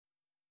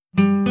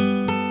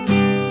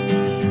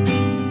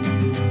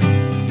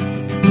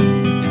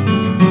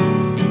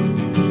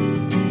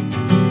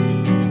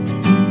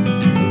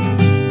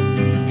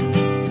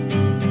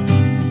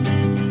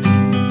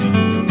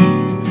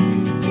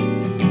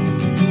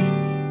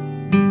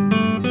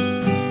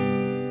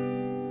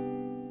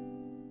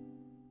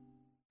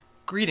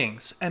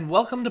Greetings, and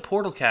welcome to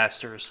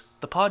Portalcasters,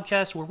 the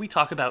podcast where we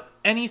talk about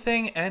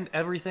anything and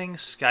everything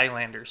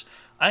Skylanders.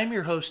 I'm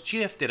your host,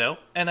 GF Ditto,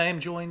 and I am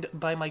joined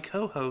by my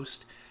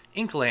co-host,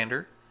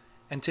 Inklander,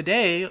 and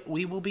today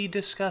we will be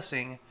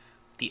discussing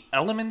the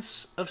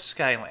Elements of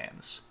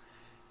Skylands.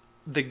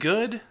 The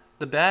good,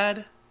 the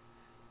bad,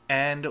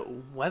 and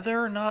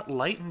whether or not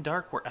light and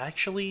dark were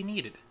actually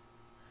needed.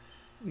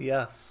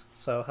 Yes,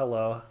 so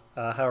hello.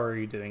 How are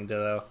you doing,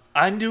 Ditto?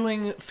 I'm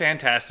doing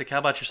fantastic. How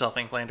about yourself,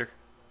 Inklander?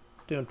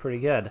 Doing pretty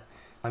good.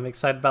 I'm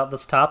excited about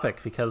this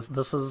topic because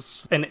this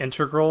is an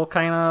integral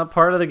kind of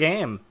part of the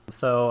game,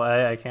 so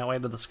I can't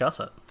wait to discuss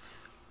it.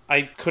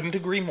 I couldn't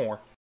agree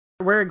more.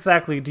 Where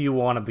exactly do you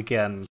want to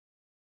begin?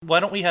 Why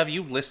don't we have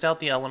you list out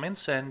the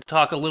elements and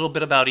talk a little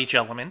bit about each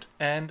element,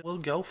 and we'll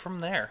go from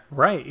there.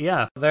 Right,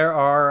 yeah. There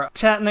are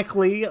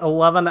technically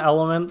 11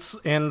 elements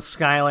in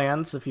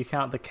Skylands, if you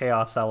count the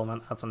Chaos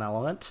element as an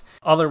element.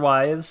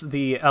 Otherwise,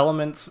 the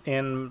elements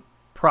in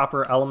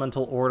proper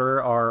elemental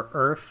order are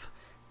Earth,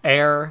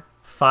 Air,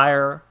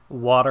 Fire,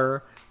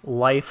 Water,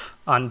 Life,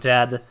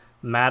 Undead,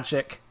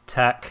 Magic,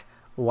 Tech,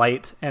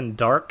 Light, and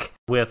Dark,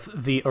 with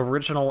the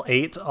original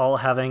 8 all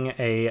having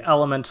a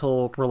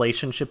elemental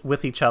relationship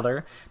with each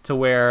other, to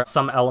where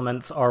some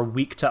elements are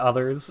weak to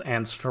others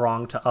and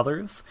strong to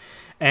others.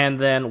 And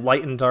then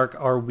Light and Dark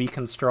are weak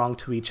and strong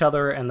to each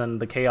other, and then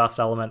the Chaos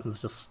element is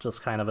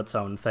just kind of its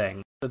own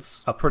thing.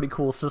 It's a pretty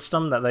cool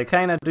system that they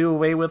kind of do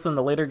away with in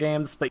the later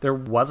games, but there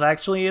was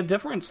actually a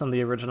difference in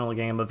the original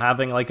game of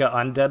having like an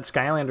undead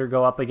Skylander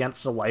go up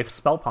against a life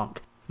spellpunk.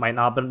 Might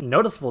not have been a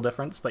noticeable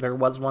difference, but there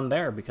was one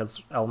there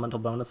because elemental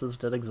bonuses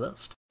did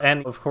exist.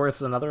 And of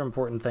course, another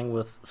important thing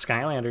with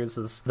Skylanders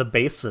is the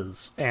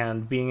bases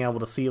and being able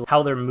to see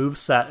how their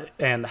moveset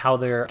and how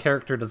their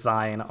character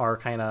design are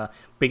kind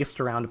of based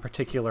around a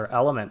particular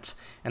element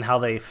and how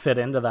they fit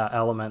into that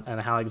element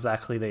and how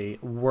exactly they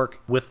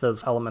work with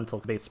those elemental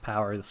base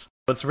powers.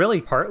 It's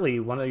really partly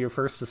one of your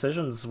first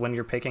decisions when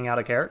you're picking out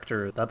a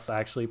character. That's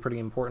actually a pretty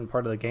important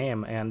part of the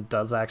game and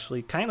does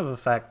actually kind of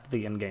affect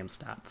the in-game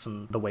stats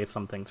and the way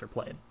some things are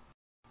played.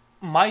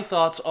 My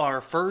thoughts are,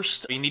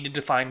 first, you need to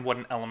define what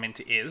an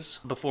element is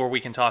before we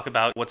can talk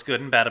about what's good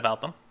and bad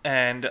about them,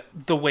 and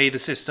the way the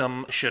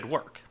system should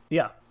work.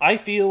 Yeah. I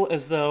feel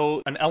as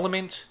though an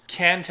element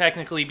can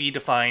technically be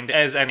defined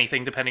as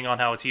anything depending on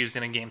how it's used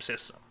in a game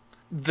system.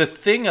 The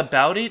thing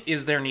about it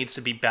is there needs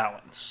to be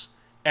balance.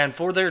 And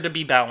for there to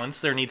be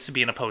balance, there needs to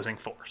be an opposing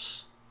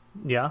force.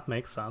 Yeah,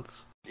 makes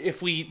sense.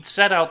 If we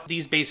set out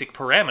these basic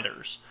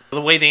parameters,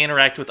 the way they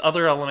interact with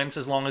other elements,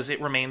 as long as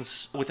it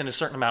remains within a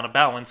certain amount of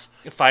balance,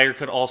 fire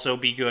could also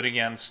be good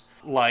against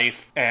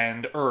life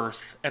and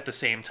earth at the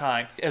same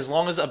time. As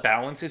long as a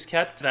balance is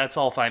kept, that's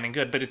all fine and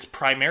good, but it's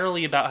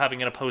primarily about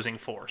having an opposing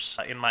force,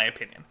 in my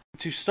opinion.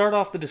 To start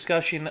off the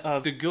discussion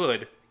of the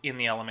good in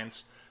the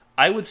elements,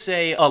 I would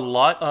say a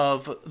lot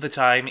of the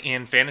time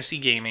in fantasy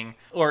gaming,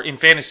 or in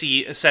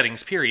fantasy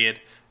settings,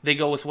 period, they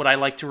go with what I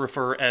like to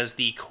refer as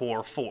the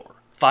core four.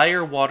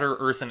 Fire, water,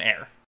 earth, and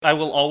air. I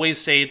will always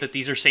say that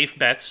these are safe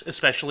bets,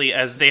 especially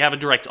as they have a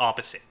direct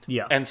opposite.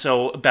 Yeah. And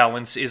so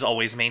balance is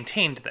always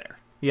maintained there.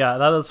 Yeah,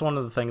 that is one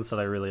of the things that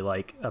I really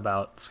like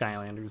about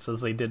Skylanders,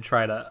 is they did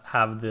try to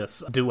have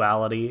this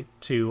duality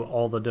to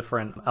all the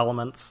different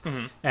elements.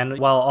 Mm-hmm. And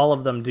while all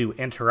of them do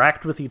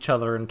interact with each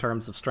other in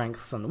terms of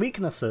strengths and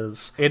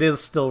weaknesses, it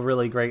is still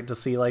really great to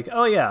see, like,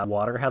 oh yeah,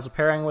 water has a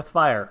pairing with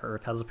fire,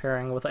 earth has a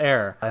pairing with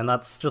air, and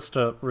that's just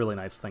a really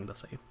nice thing to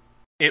see.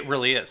 It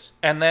really is.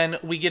 And then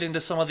we get into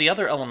some of the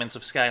other elements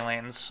of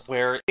Skylands,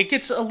 where it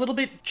gets a little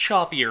bit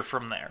choppier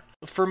from there.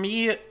 For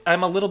me,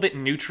 I'm a little bit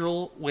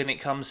neutral when it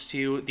comes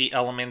to the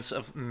elements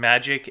of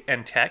magic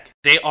and tech.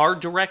 They are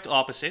direct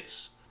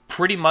opposites,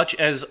 pretty much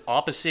as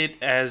opposite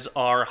as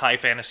are high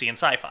fantasy and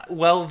sci-fi.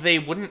 Well, they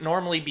wouldn't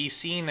normally be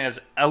seen as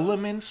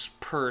elements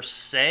per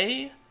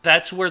se.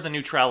 That's where the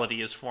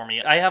neutrality is for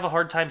me. I have a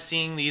hard time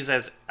seeing these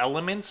as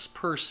elements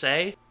per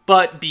se,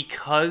 but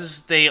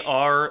because they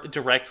are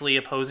directly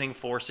opposing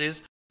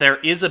forces, there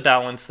is a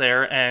balance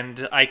there,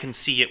 and I can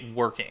see it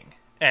working.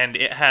 And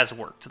it has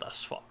worked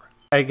thus far.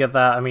 I get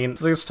that. I mean,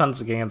 there's tons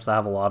of games that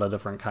have a lot of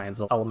different kinds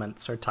of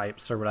elements or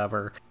types or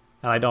whatever,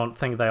 and I don't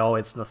think they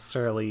always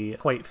necessarily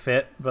quite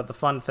fit, but the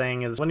fun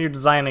thing is when you're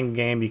designing a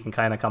game, you can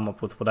kind of come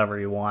up with whatever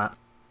you want.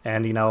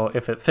 And, you know,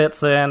 if it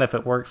fits in, if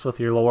it works with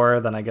your lore,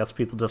 then I guess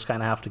people just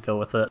kind of have to go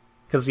with it.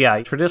 Because,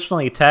 yeah,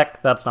 traditionally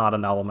tech, that's not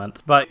an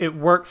element. But it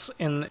works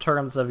in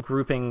terms of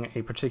grouping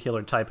a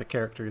particular type of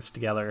characters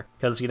together.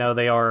 Because, you know,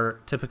 they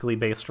are typically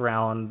based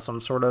around some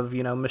sort of,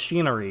 you know,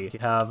 machinery. You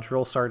have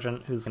Drill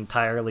Sergeant, who's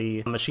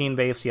entirely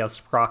machine-based. You have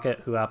Sprocket,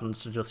 who happens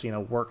to just, you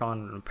know, work on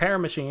and repair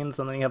machines.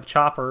 And then you have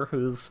Chopper,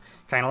 who's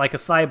kind of like a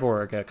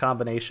cyborg, a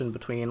combination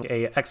between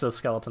a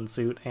exoskeleton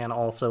suit and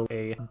also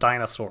a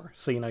dinosaur.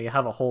 So, you know, you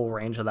have a whole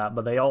range of that,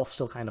 but they all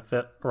still kind of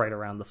fit right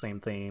around the same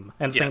theme.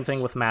 And same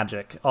thing with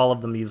magic. All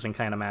of them using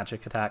kind of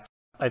magic attacks.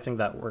 I think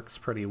that works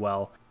pretty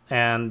well.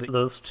 and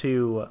those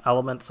two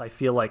elements I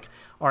feel like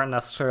aren't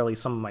necessarily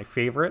some of my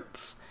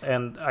favorites,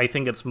 and I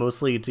think it's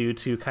mostly due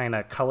to kind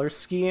of color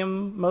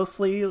scheme,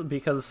 mostly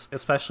because,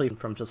 especially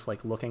from just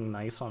like looking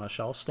nice on a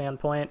shelf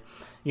standpoint,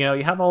 you know,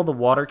 you have all the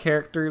water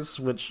characters,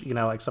 which, you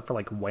know, except for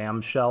like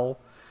Wham Shell,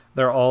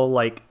 they're all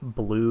like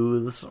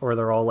blues, or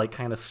they're all like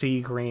kind of sea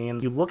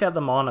greens. You look at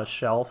them on a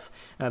shelf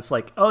and it's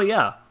like, oh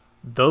yeah,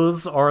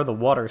 those are the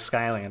water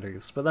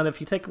Skylanders. But then if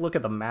you take a look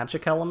at the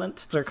magic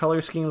element, their color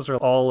schemes are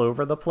all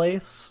over the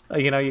place.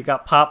 You know, you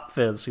got Pop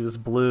Fizz, who's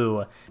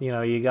blue. You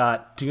know, you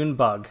got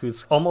Dunebug,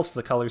 who's almost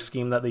the color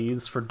scheme that they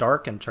use for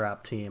Dark and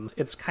Trap Team.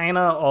 It's kind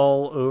of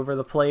all over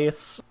the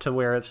place to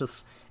where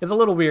it's a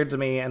little weird to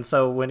me, and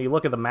so when you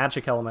look at the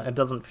magic element, it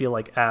doesn't feel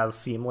like as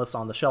seamless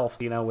on the shelf.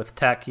 You know, with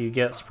Tech, you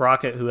get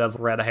Sprocket, who has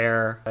red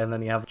hair, and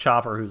then you have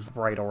Chopper, who's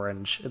bright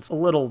orange. It's a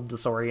little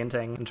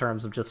disorienting in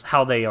terms of just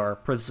how they are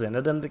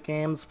presented in the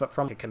games, but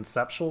from a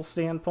conceptual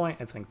standpoint,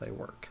 I think they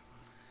work.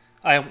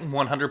 I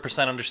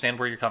 100% understand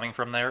where you're coming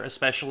from there,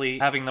 especially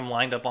having them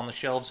lined up on the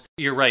shelves.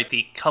 You're right,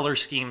 the color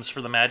schemes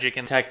for the Magic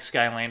and Tech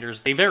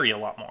Skylanders, they vary a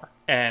lot more,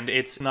 and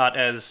it's not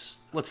as,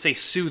 let's say,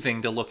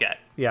 soothing to look at.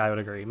 Yeah, I would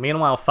agree.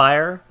 Meanwhile,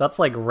 Fire, that's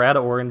like red,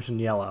 orange, and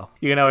yellow.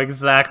 You know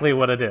exactly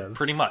what it is.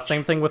 Pretty much.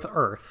 Same thing with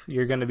Earth.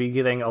 You're going to be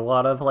getting a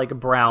lot of like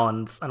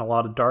browns and a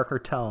lot of darker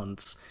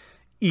tones.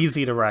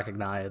 Easy to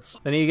recognize.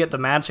 Then you get to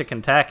Magic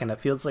and Tech, and it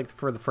feels like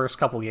for the first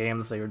couple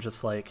games, they were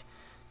just like,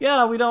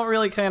 yeah, we don't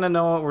really kind of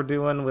know what we're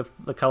doing with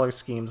the color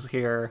schemes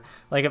here.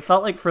 Like, it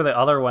felt like for the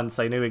other ones,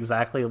 I knew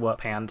exactly what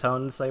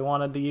Pantones they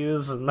wanted to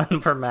use, and then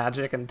for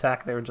Magic and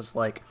Tech, they were just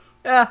like,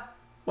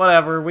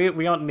 whatever, we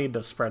don't need a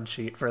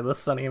spreadsheet for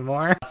this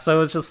anymore.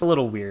 So it's just a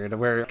little weird,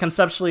 where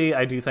conceptually,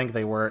 I do think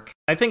they work.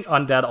 I think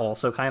Undead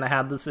also kind of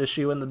had this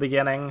issue in the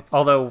beginning,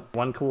 although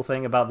one cool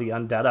thing about the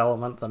Undead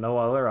element that no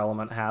other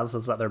element has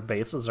is that their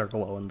bases are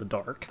glow in the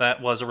dark.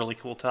 That was a really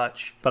cool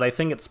touch. But I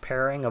think its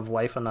pairing of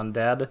Life and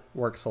Undead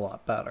works a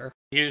lot better.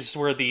 Here's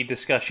where the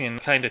discussion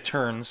kind of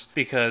turns,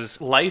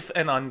 because Life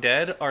and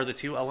Undead are the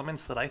two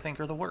elements that I think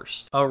are the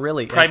worst. Oh,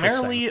 really?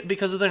 Primarily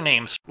because of their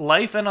names.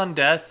 Life and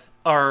Undeath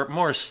are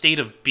more a state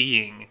of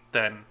being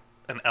than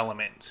an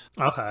element.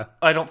 Okay.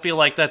 I don't feel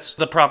like that's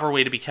the proper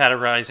way to be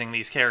categorizing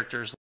these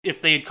characters. If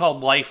they had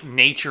called life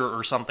nature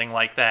or something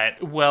like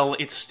that, well,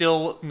 it's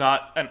still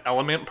not an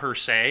element per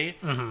se.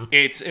 Mm-hmm.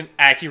 It's an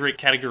accurate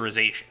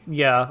categorization.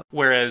 Yeah.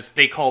 Whereas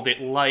they called it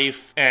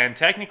life, and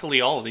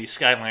technically all of these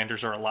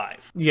Skylanders are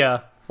alive. Yeah.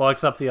 Well,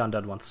 except the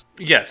undead ones.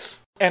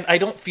 Yes. And I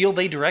don't feel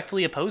they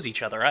directly oppose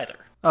each other either.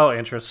 Oh,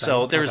 interesting.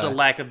 So there's a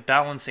lack of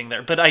balancing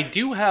there. But I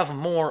do have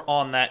more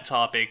on that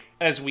topic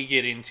as we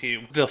get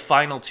into the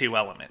final two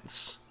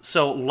elements.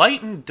 So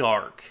light and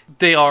dark,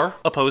 they are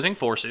opposing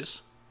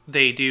forces.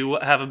 They do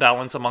have a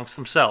balance amongst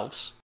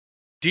themselves.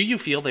 Do you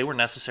feel they were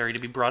necessary to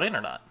be brought in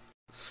or not?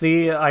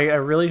 See, I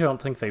really don't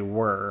think they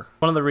were.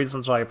 One of the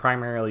reasons why I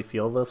primarily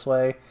feel this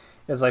way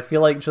is I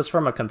feel like just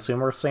from a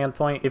consumer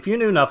standpoint, if you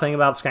knew nothing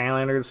about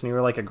Skylanders and you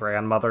were like a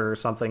grandmother or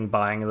something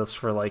buying this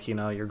for like, you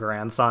know, your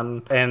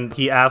grandson, and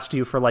he asked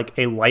you for like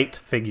a light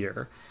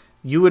figure,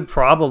 you would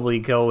probably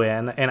go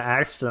in and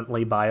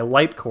accidentally buy a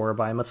light core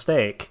by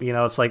mistake. You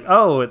know, it's like,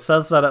 oh, it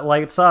says that it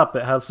lights up,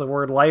 it has the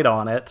word light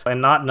on it,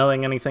 and not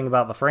knowing anything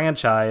about the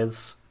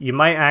franchise, you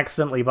might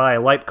accidentally buy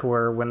a light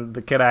core when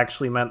the kid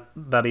actually meant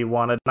that he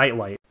wanted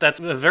nightlight. That's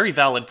a very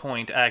valid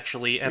point,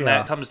 actually, and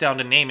that comes down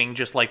to naming,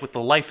 just like with the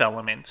life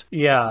element.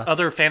 Yeah.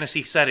 Other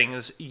fantasy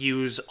settings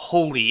use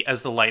holy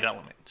as the light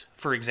element,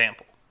 for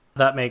example.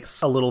 That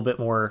makes a little bit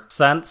more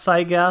sense,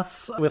 I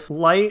guess. With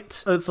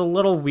light, it's a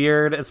little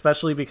weird,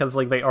 especially because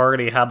like they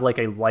already had like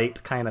a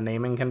light kind of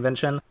naming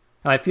convention.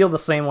 And I feel the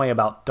same way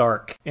about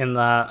dark, in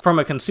that from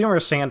a consumer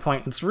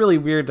standpoint, it's really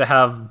weird to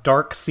have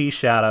dark sea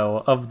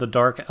shadow of the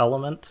dark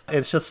element.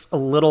 It's just a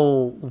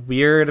little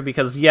weird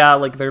because, yeah,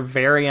 like they're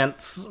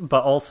variants,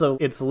 but also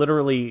it's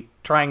literally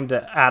trying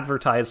to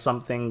advertise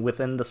something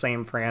within the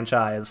same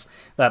franchise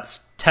that's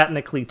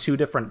technically two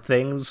different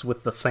things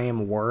with the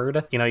same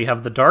word. You know, you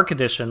have the Dark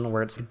Edition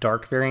where it's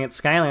Dark Variant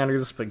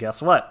Skylanders, but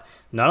guess what?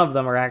 None of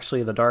them are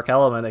actually the Dark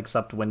Element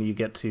except when you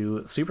get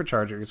to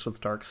Superchargers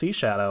with Dark Sea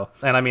Shadow.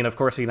 And I mean, of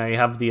course, you know, you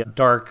have the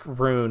Dark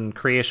Rune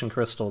Creation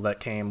Crystal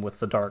that came with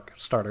the Dark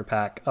Starter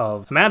Pack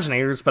of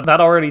Imaginators, but that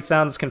already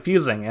sounds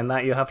confusing in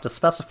that you have to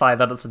specify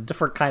that it's a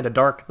different kind of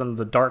dark than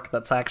the dark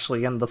that's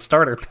actually in the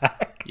Starter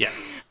Pack.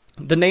 Yes.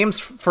 The names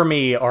for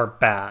me are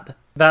bad.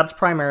 That's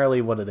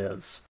primarily what it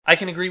is. I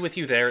can agree with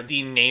you there.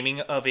 The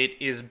naming of it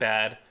is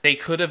bad. They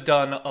could have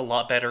done a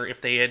lot better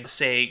if they had,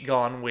 say,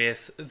 gone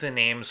with the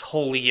names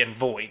Holy and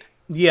Void.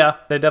 Yeah,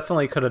 they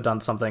definitely could have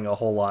done something a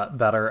whole lot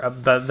better.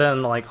 But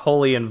then, like,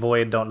 Holy and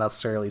Void don't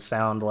necessarily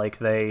sound like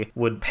they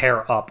would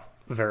pair up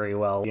very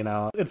well, you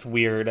know? It's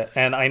weird.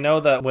 And I know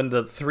that when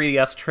the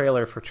 3DS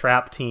trailer for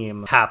Trap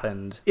Team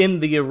happened,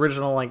 in the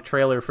original, like,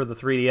 trailer for the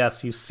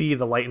 3DS, you see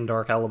the light and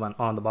dark element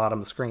on the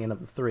bottom screen of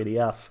the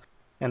 3DS.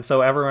 And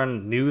so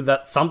everyone knew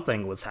that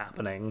something was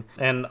happening.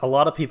 And a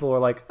lot of people were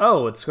like,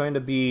 oh, it's going to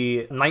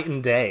be night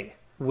and day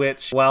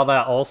which, while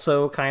that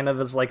also kind of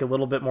is like a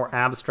little bit more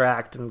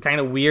abstract and kind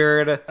of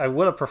weird, I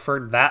would have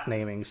preferred that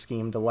naming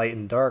scheme to Light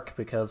and Dark,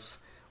 because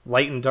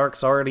Light and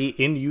Dark's already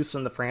in use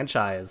in the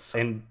franchise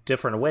in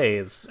different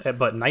ways,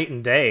 but Night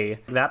and Day,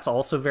 that's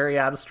also very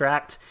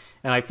abstract,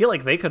 and I feel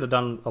like they could have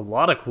done a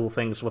lot of cool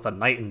things with a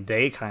Night and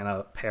Day kind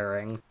of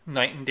pairing.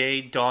 Night and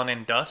Day, Dawn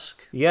and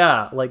Dusk?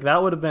 Yeah, like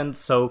that would have been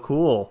so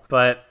cool,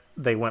 but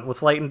they went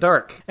with Light and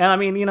Dark. And I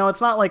mean, you know,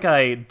 it's not like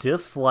I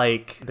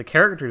dislike the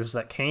characters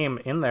that came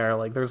in there.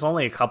 Like, there's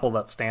only a couple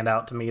that stand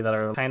out to me that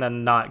are kind of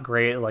not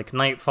great, like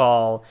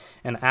Nightfall,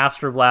 and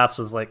Astroblast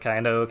was like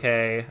kind of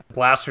okay.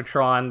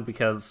 Blastertron,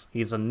 because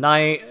he's a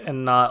knight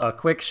and not a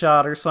quick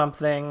shot or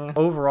something.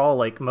 Overall,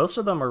 like, most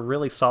of them are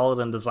really solid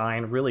in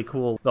design, really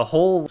cool. The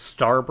whole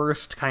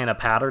starburst kind of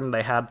pattern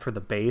they had for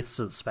the base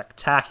is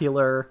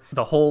spectacular.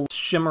 The whole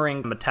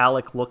shimmering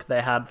metallic look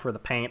they had for the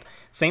paint.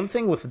 Same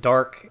thing with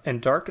Dark,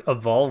 and Dark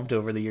evolved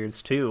over the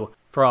years too.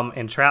 From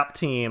Entrap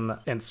Team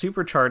and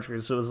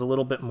Superchargers, it was a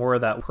little bit more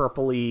of that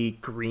purpley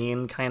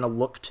green kind of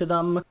look to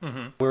them,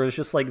 where it's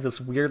just like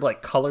this weird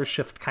like color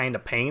shift kind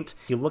of paint.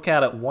 You look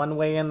at it one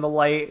way in the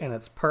light and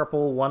it's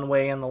purple, one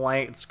way in the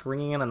light it's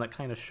green and it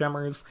kind of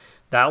shimmers.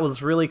 That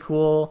was really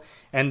cool.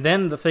 And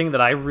then the thing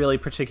that I really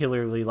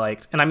particularly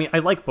liked, and I mean, I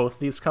like both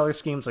these color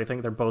schemes, I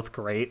think they're both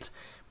great,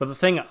 but the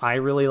thing I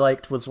really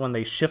liked was when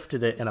they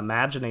shifted it in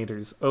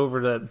Imaginators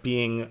over to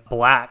being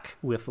black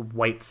with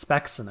white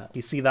specks in it.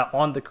 You see that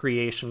on the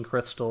Creation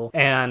Crystal,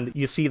 and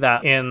you see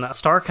that in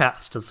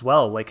Starcast as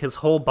well. Like, his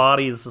whole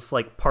body is this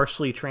like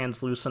partially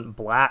translucent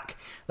black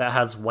that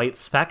has white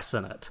specks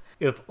in it.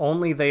 If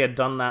only they had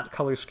done that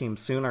color scheme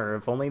sooner,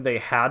 if only they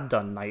had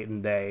done Night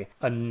and Day,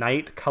 a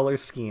night color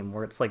scheme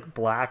where it's like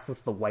black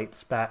with the white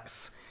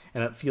specks,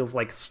 and it feels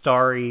like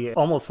starry,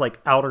 almost like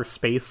outer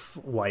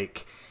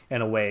space-like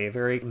in a way,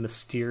 very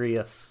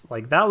mysterious.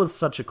 Like, that was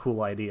such a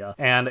cool idea,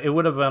 and it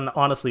would have been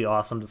honestly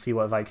awesome to see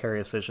what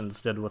Vicarious Visions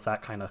did with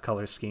that kind of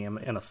color scheme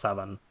in a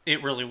 7.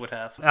 It really would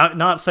have.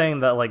 Not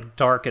saying that like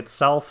Dark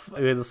itself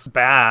is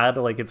bad,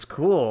 like it's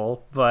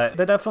cool, but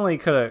they definitely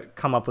could have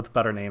come up with a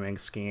better naming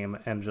scheme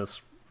and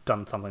just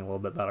done something a little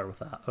bit better with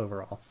that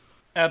overall.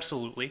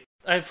 Absolutely.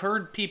 I've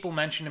heard people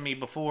mention to me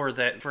before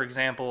that, for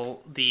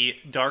example, the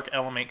dark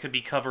element could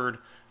be covered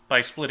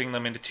by splitting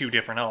them into two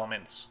different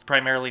elements,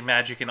 primarily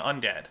magic and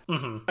undead.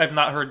 I've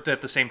not heard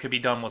that the same could be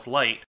done with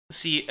light.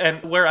 See,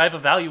 and where I've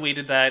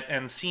evaluated that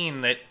and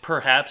seen that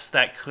perhaps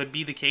that could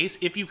be the case,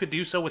 if you could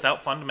do so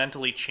without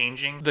fundamentally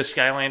changing the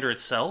Skylander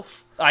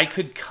itself, I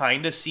could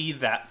kind of see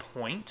that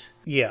point.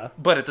 Yeah.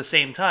 But at the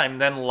same time,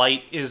 then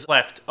light is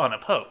left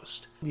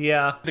unopposed.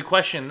 Yeah. The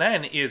question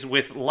then is,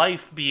 with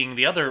life being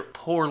the other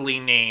poorly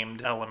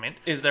named element,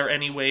 is there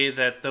any way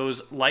that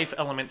those life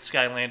element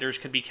Skylanders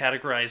could be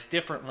categorized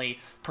differently,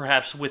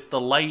 perhaps with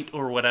the light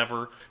or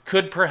whatever?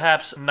 Could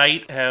perhaps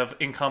night have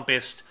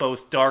encompassed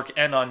both dark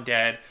and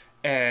undead,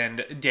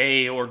 and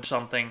day or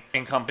something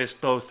encompassed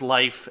both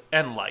life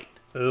and light?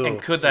 Ooh,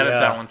 and could that have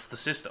balanced the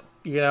system?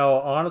 You know,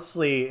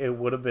 honestly, it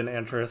would have been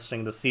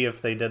interesting to see if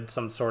they did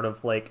some sort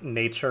of, like,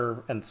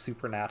 nature and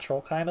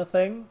supernatural kind of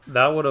thing.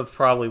 That would have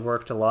probably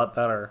worked a lot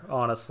better,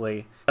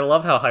 honestly. I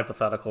love how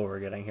hypothetical we're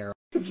getting here.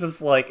 It's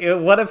just like,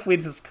 what if we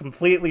just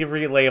completely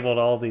relabeled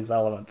all these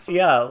elements?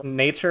 Yeah,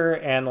 nature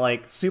and,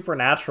 like,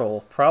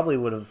 supernatural probably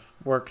would have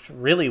worked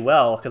really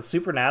well, because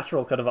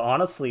supernatural could have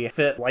honestly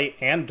fit light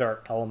and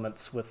dark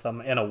elements with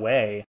them in a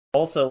way.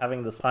 Also,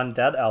 having this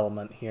undead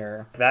element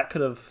here, that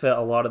could have fit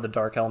a lot of the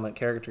dark element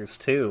characters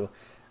too.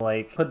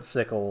 Like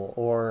Hoodsickle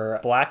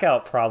or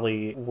Blackout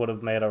probably would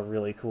have made a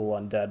really cool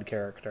undead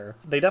character.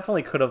 They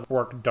definitely could have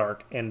worked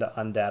dark into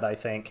undead, I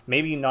think.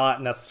 Maybe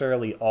not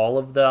necessarily all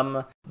of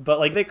them, but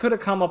like they could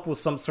have come up with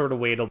some sort of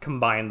way to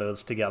combine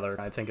those together.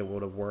 I think it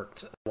would have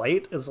worked.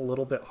 Light is a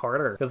little bit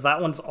harder, because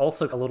that one's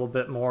also a little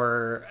bit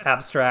more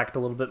abstract, a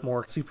little bit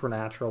more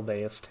supernatural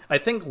based. I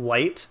think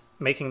Light,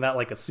 making that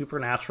like a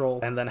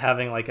supernatural and then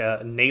having like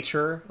a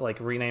nature, like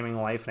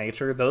renaming life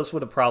nature, those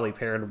would have probably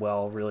paired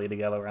well really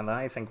together. And then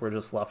I think we're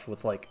just left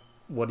with like,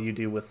 what do you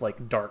do with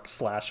like dark /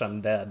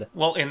 undead?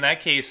 Well, in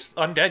that case,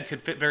 undead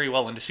could fit very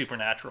well into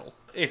supernatural.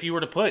 If you were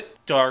to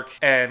put dark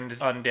and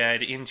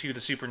undead into the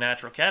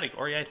supernatural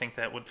category, I think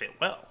that would fit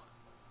well.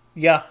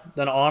 Yeah,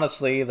 then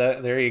honestly,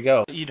 there you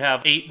go. You'd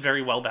have 8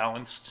 very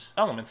well-balanced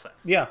elements then.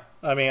 Yeah,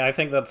 I mean, I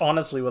think that's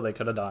honestly what they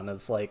could have done.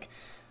 Is like,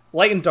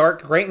 light and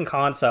dark, great in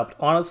concept,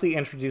 honestly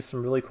introduced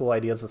some really cool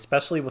ideas,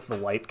 especially with the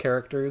light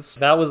characters.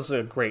 That was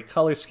a great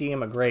color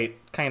scheme, a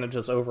great kind of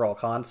just overall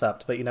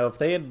concept. But, you know, if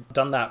they had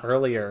done that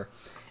earlier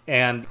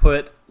and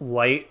put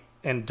light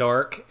and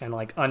dark and,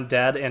 like,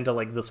 undead into,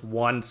 like, this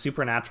one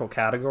supernatural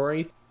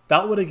category,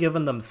 that would have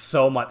given them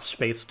so much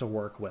space to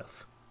work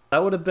with.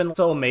 That would have been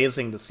so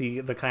amazing to see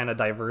the kind of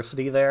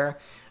diversity there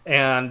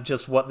and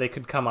just what they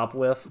could come up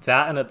with.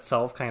 That in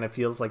itself kind of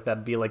feels like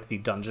that'd be like the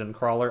dungeon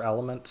crawler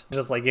element.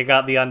 Just like you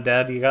got the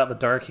undead, you got the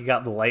dark, you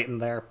got the light in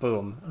there,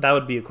 boom. That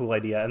would be a cool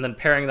idea. And then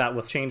pairing that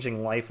with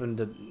changing life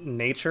into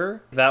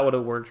nature, that would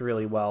have worked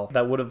really well.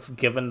 That would have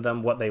given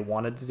them what they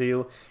wanted to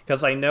do.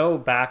 Because I know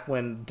back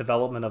when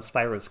development of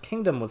Spyro's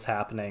Kingdom was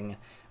happening,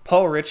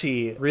 Paul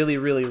Ritchie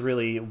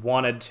really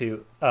wanted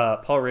to,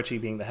 Paul Ritchie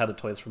being the head of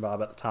Toys for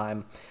Bob at the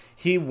time,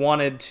 he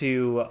wanted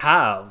to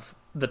have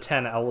the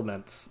 10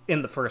 elements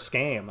in the first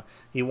game.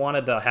 He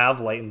wanted to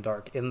have light and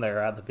dark in there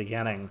at the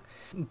beginning,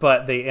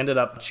 but they ended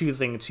up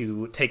choosing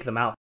to take them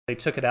out. They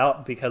took it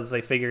out because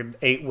they figured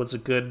 8 was a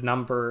good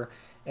number,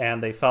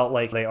 and they felt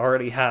like they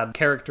already had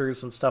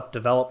characters and stuff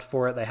developed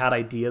for it. They had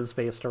ideas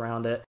based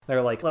around it.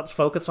 They're like, let's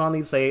focus on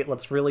these 8,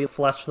 let's really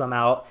flesh them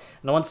out,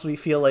 and once we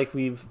feel like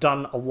we've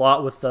done a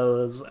lot with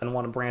those and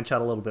want to branch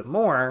out a little bit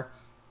more,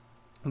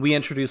 we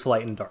introduce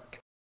light and dark.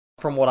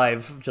 From what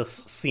I've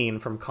just seen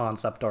from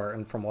concept art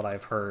and from what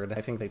I've heard,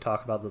 I think they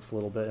talk about this a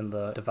little bit in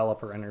the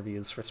developer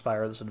interviews for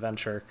Spyro's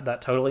Adventure.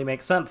 That totally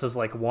makes sense, as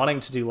like wanting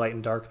to do light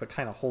and dark but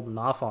kind of holding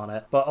off on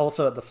it. But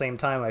also at the same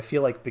time, I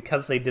feel like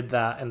because they did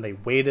that and they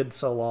waited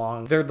so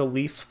long, they're the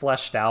least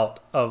fleshed out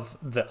of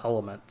the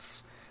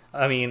elements.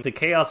 I mean, the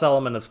Chaos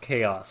element is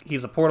Chaos.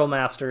 He's a portal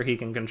master, he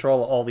can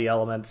control all the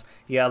elements,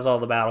 he has all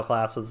the battle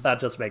classes, that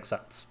just makes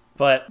sense.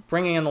 But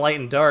bringing in light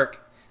and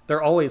dark,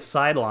 they're always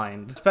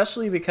sidelined,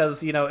 especially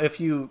because, you know, if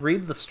you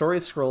read the story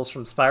scrolls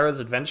from Spyro's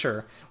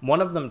Adventure,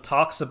 one of them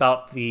talks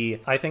about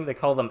I think they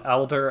call them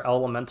Elder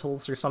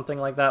Elementals or something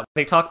like that.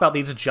 They talk about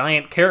these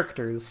giant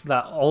characters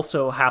that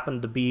also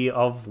happen to be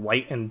of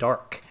light and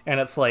dark.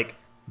 And it's like,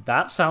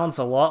 that sounds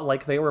a lot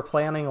like they were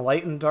planning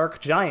light and dark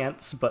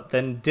giants, but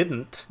then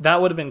didn't.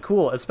 That would have been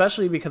cool,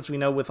 especially because we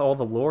know with all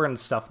the lore and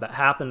stuff that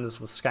happens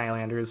with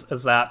Skylanders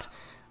is that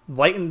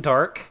light and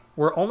dark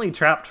were only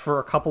trapped for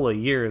a couple of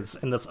years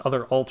in this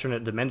other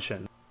alternate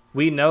dimension.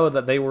 We know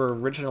that they were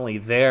originally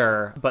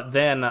there, but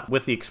then,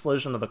 with the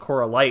explosion of the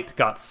Core of Light,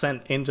 got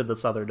sent into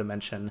this other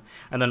dimension,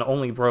 and then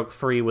only broke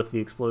free with the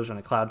explosion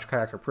of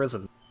Cloudcracker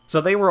Prison.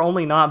 So they were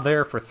only not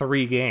there for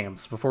 3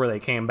 games before they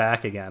came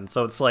back again.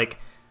 So it's like,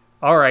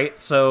 alright,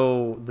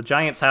 so the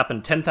giants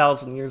happened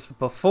 10,000 years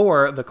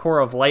before the Core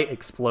of Light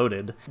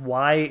exploded.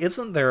 Why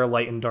isn't there a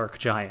light and dark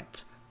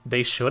giant?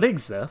 They should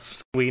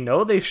exist. We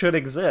know they should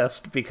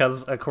exist,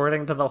 because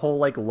according to the whole,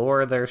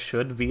 lore, there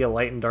should be a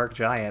light and dark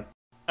giant.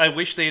 I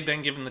wish they had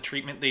been given the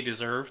treatment they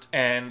deserved,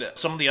 and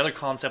some of the other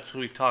concepts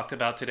we've talked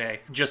about today,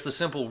 just the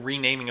simple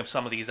renaming of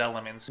some of these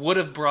elements, would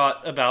have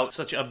brought about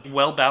such a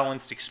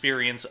well-balanced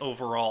experience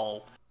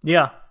overall.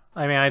 Yeah,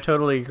 I mean, I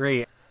totally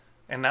agree.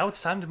 And now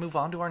it's time to move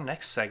on to our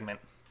next segment.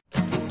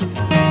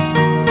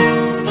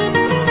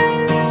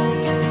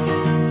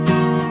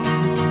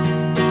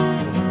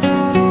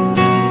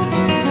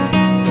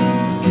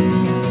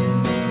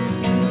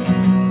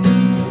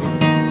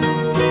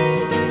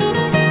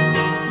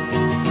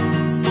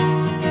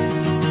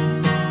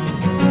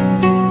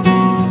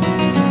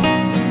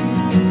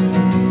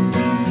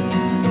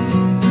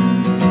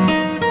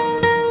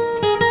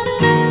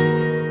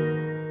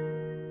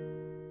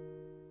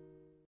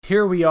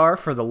 Here we are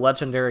for the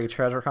Legendary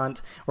Treasure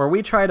Hunt, where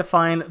we try to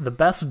find the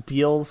best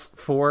deals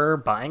for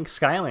buying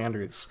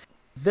Skylanders.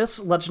 This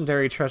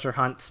Legendary Treasure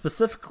Hunt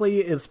specifically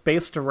is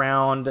based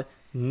around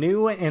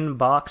new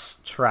in-box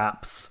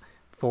traps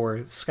for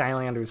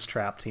Skylanders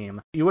Trap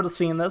Team. You would have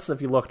seen this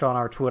if you looked on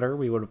our Twitter.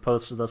 We would have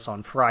posted this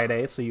on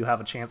Friday, so you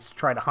have a chance to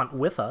try to hunt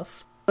with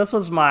us. This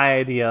was my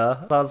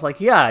idea. I was like,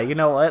 yeah, you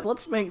know what?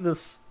 Let's make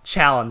this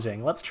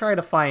challenging. Let's try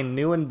to find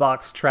new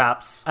in-box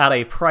traps at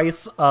a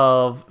price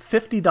of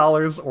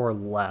 $50 or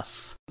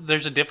less.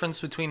 There's a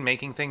difference between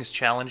making things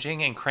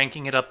challenging and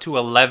cranking it up to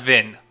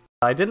 11.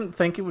 I didn't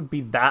think it would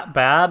be that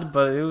bad,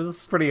 but it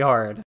was pretty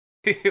hard.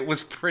 It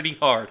was pretty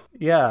hard.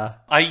 Yeah.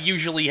 I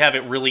usually have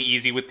it really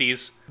easy with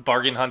these.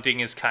 Bargain hunting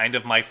is kind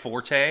of my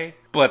forte,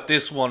 but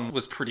this one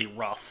was pretty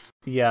rough.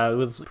 Yeah, it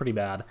was pretty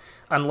bad.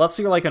 Unless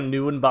you're like a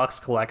new in-box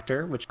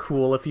collector, which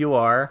cool if you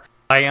are.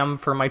 I am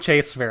for my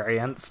chase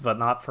variants, but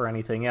not for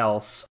anything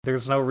else.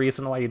 There's no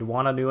reason why you'd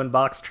want a new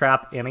in-box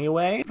trap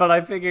anyway, but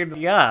I figured,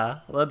 yeah,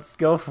 let's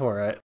go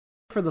for it.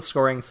 For the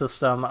scoring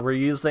system, we're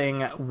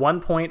using 1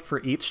 point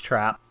for each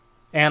trap,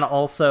 and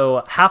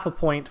also half a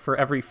point for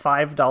every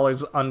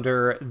 $5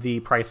 under the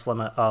price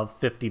limit of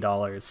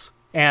 $50.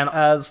 And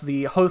as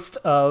the host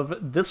of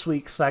this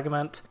week's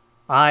segment,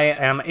 I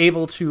am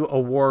able to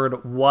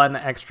award 1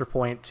 extra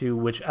point to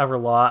whichever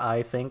lot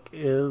I think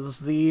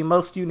is the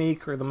most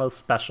unique or the most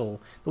special,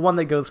 the one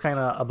that goes kind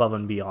of above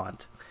and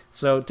beyond.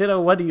 So,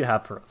 Ditto, what do you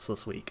have for us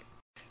this week?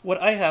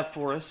 What I have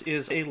for us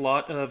is a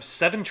lot of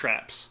 7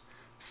 traps.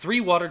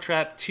 3 water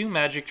trap, 2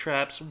 magic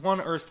traps,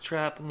 1 earth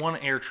trap, 1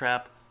 air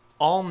trap,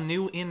 all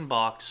new in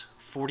box,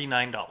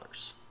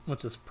 $49.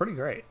 Which is pretty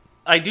great.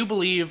 I do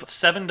believe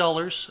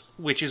 $7,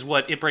 which is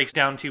what it breaks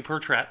down to per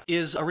trap,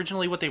 is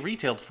originally what they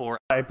retailed for.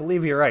 I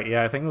believe you're right.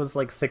 Yeah, I think it was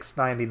like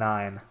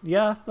 $6.99.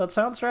 Yeah, that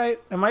sounds right.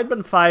 It might have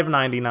been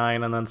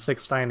 $5.99 and then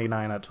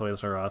 $6.99 at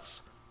Toys R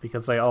Us,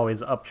 because they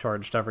always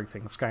upcharged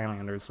everything.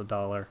 Skylanders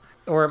 $1.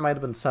 Or it might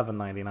have been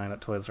 $7.99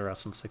 at Toys R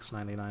Us and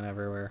 $6.99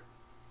 everywhere.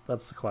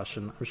 That's the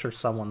question. I'm sure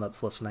someone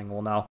that's listening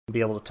will know and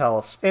be able to tell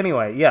us.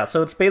 Anyway, yeah,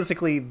 so it's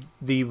basically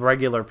the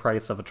regular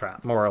price of a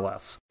trap, more or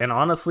less. And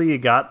honestly, you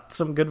got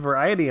some good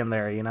variety in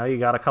there. You know, you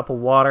got a couple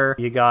water,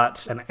 you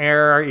got an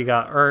air, you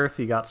got earth,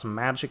 you got some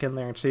magic in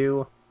there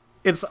too.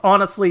 It's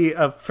honestly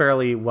a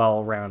fairly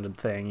well-rounded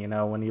thing, you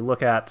know, when you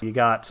look at, you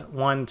got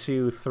 1,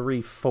 2,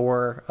 3,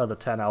 4 of the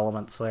 10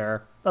 elements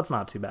there. That's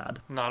not too bad.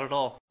 Not at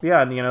all.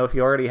 Yeah, and you know, if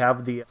you already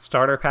have the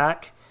starter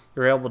pack,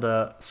 you're able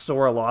to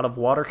store a lot of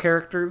water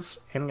characters,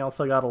 and you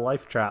also got a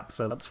life trap,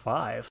 so that's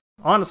 5.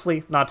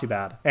 Honestly, not too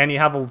bad. And you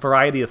have a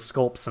variety of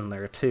sculpts in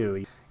there,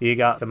 too. You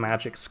got the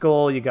magic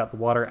skull, you got the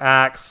water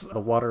axe, the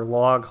water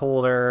log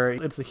holder.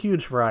 It's a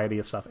huge variety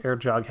of stuff. Air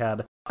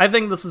jughead. I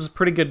think this is a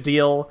pretty good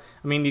deal.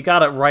 I mean, you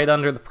got it right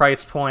under the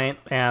price point,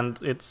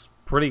 and it's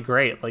pretty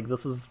great. Like,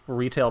 this is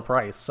retail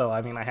price, so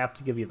I mean, I have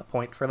to give you the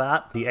point for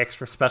that. The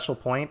extra special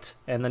point,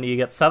 and then you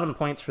get 7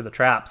 points for the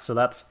traps, so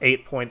that's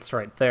 8 points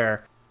right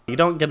there. You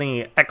don't get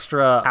any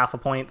extra half a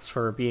points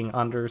for being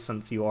under,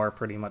 since you are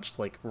pretty much,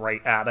 like,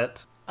 right at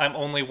it. I'm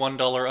only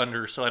 $1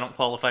 under, so I don't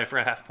qualify for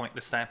a half point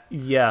this time.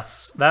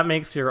 Yes, that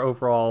makes your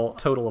overall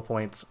total of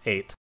points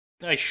 8.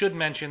 I should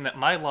mention that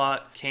my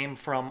lot came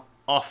from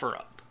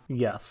OfferUp.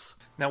 Yes.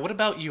 Now, what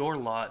about your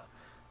lot?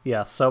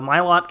 Yes, so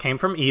my lot came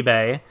from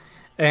eBay,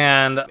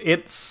 and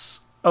it's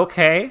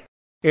okay.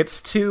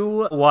 It's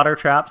 2 water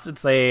traps.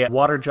 It's a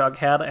water jug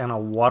head and a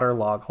water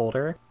log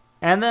holder.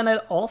 And then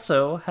it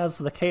also has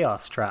the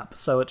Chaos Trap.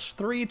 So it's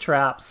 3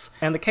 traps,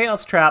 and the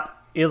Chaos Trap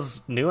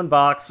is new in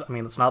box. I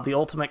mean, it's not the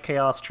Ultimate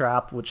Chaos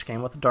Trap, which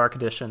came with the Dark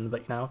Edition,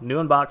 but, you know, new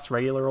in box,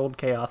 regular old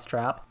Chaos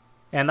Trap.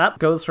 And that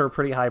goes for a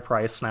pretty high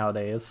price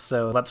nowadays,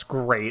 so that's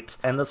great.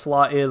 And this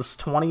lot is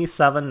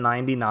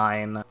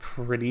 $27.99.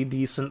 Pretty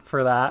decent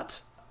for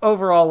that.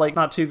 Overall, like,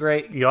 not too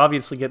great. You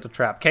obviously get to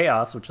trap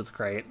Chaos, which is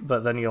great,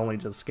 but then you only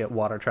just get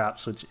water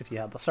traps, which if you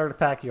have the starter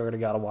pack, you already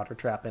got a water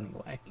trap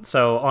anyway.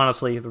 So,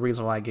 honestly, the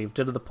reason why I gave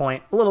Ditto the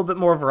point, a little bit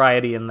more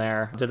variety in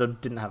there. Ditto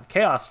didn't have a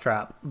Chaos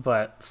trap,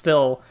 but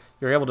still,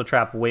 you're able to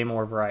trap way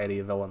more variety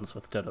of villains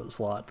with Ditto's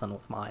lot than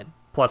with mine.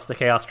 Plus, the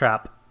Chaos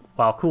trap,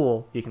 while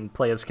cool, you can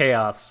play as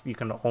Chaos, you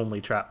can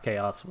only trap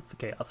Chaos with the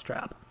Chaos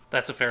trap.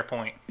 That's a fair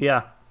point.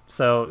 Yeah.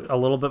 So a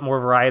little bit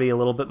more variety, a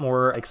little bit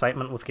more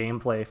excitement with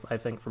gameplay, I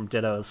think, from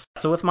Ditto's.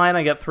 So with mine,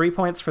 I get 3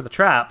 points for the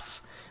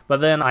traps,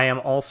 but then I am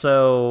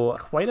also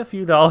quite a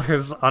few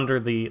dollars under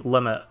the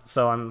limit.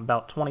 So I'm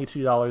about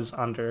 $22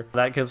 under.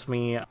 That gives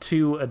me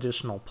 2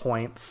 additional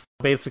points.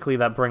 Basically,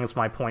 that brings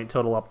my point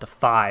total up to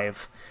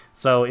 5.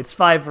 So it's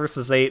 5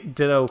 versus 8.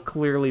 Ditto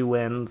clearly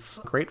wins.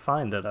 Great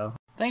find, Ditto.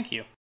 Thank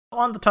you.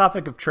 On the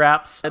topic of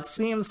traps, it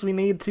seems we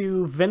need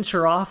to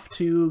venture off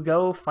to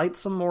go fight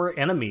some more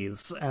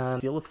enemies and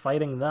deal with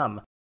fighting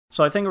them.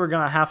 So I think we're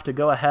going to have to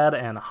go ahead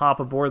and hop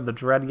aboard the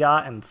Dread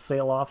Yacht and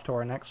sail off to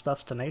our next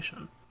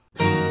destination.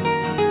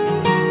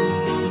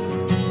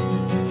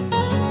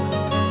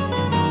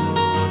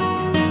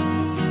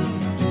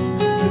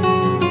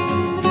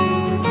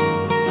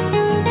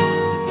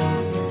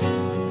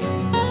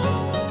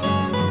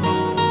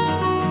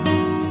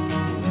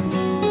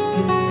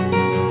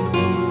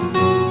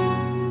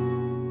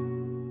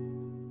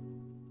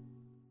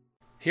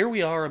 Here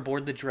we are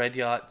aboard the Dread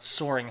Yacht,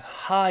 soaring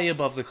high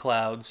above the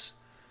clouds.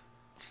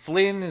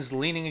 Flynn is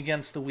leaning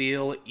against the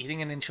wheel,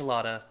 eating an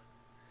enchilada.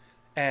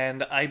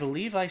 And I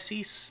believe I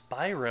see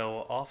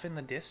Spyro off in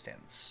the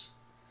distance.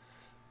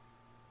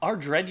 Our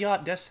Dread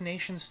Yacht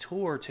Destinations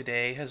tour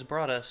today has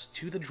brought us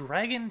to the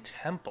Dragon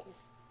Temple.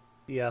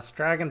 Yes,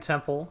 Dragon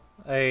Temple,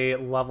 a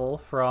level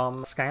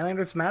from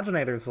Skylanders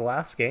Imaginators, the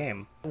last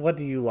game. What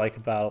do you like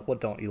about it? What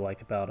don't you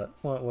like about it?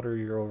 What are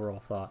your overall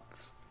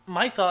thoughts?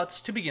 My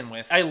thoughts, to begin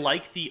with, I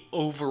like the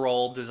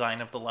overall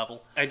design of the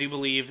level. I do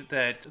believe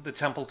that the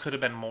temple could have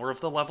been more of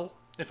the level,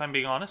 if I'm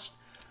being honest.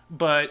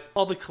 But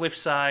all the cliff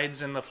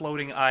sides and the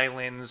floating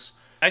islands,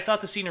 I thought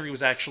the scenery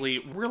was actually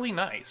really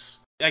nice.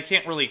 I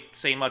can't really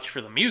say much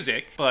for the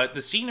music, but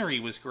the scenery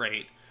was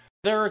great.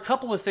 There are a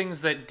couple of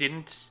things that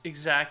didn't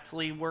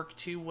exactly work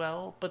too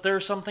well, but there are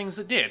some things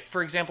that did.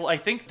 For example, I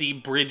think the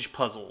bridge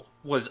puzzle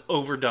was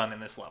overdone in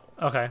this level.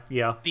 Okay,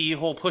 yeah. The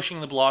whole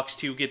pushing the blocks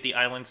to get the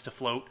islands to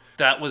float,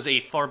 that was a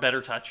far better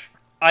touch.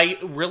 I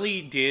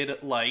really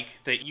did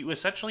like that you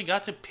essentially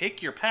got to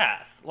pick your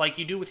path, like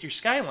you do with your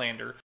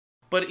Skylander,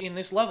 but in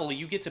this level,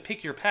 you get to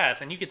pick your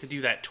path, and you get to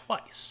do that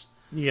twice.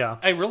 Yeah.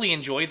 I really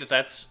enjoy that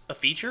that's a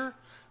feature,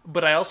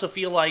 but I also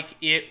feel like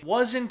it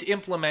wasn't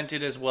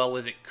implemented as well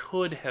as it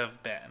could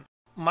have been.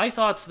 My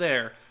thoughts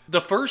there,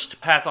 the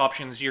first path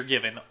options you're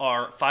given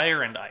are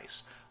fire and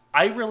ice.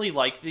 I really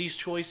like these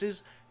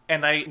choices,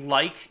 and I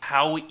like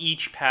how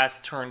each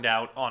path turned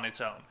out on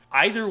its own.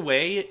 Either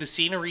way, the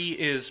scenery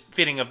is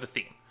fitting of the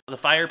theme. The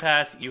fire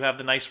path, you have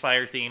the nice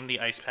fire theme. The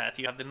ice path,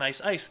 you have the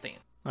nice ice theme.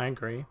 I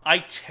agree. I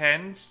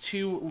tend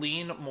to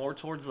lean more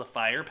towards the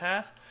fire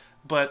path,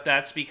 but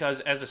that's because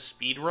as a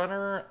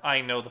speedrunner,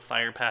 I know the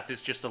fire path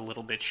is just a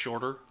little bit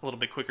shorter, a little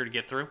bit quicker to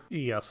get through.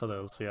 Yes, it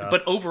is, yeah.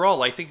 But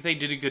overall, I think they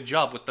did a good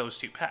job with those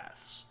two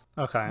paths.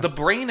 Okay. The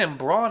brain and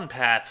brawn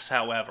paths,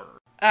 however,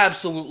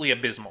 absolutely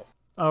abysmal.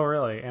 Oh,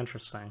 really?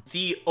 Interesting.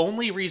 The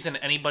only reason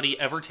anybody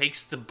ever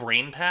takes the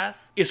brain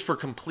path is for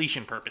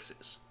completion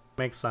purposes.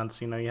 Makes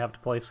sense. You know, you have to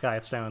play Sky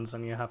Stones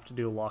and you have to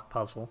do a lock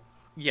puzzle.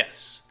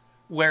 Yes.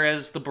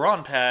 Whereas the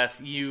brawn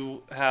path,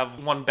 you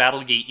have one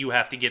battle gate you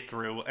have to get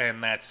through,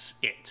 and that's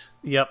it.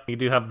 Yep, you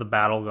do have the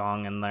battle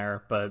gong in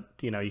there, but,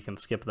 you know, you can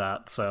skip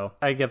that, so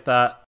I get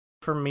that.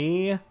 For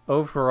me,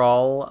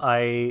 overall,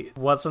 I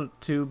wasn't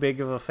too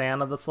big of a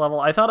fan of this level.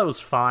 I thought it was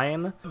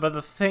fine, but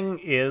the thing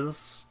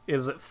is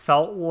it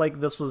felt like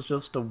this was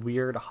just a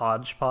weird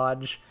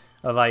hodgepodge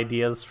of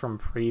ideas from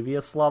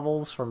previous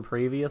levels, from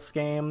previous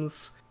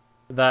games.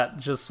 That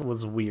just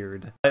was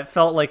weird. It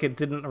felt like it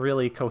didn't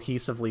really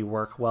cohesively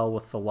work well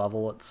with the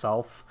level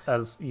itself.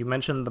 As you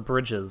mentioned, the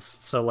bridges.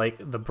 So, like,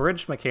 the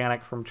bridge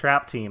mechanic from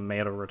Trap Team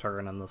made a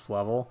return in this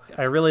level.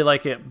 I really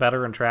like it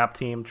better in Trap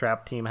Team.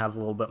 Trap Team has a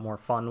little bit more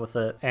fun with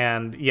it.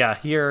 And yeah,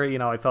 here, you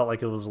know, I felt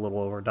like it was a little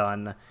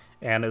overdone.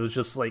 And it was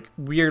just, like,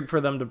 weird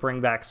for them to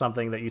bring back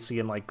something that you see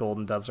in, like,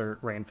 Golden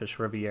Desert, Rainfish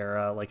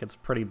Riviera. Like, it's a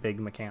pretty big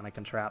mechanic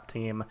in Trap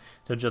Team.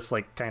 To just,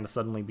 like, kind of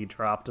suddenly be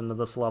dropped into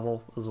this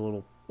level was a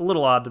little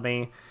odd to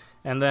me.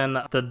 And then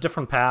the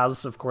different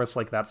paths, of course,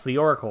 like that's the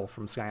Oracle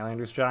from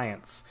Skylanders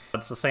Giants.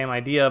 It's the same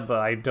idea, but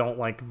I don't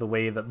like the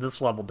way that this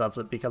level does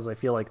it because I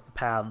feel like the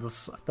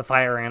paths, the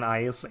fire and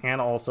ice, and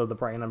also the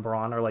brain and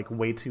brawn are like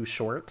way too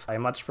short. I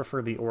much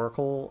prefer the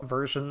Oracle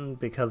version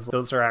because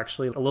those are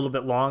actually a little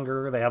bit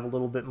longer. They have a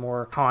little bit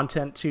more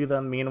content to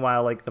them.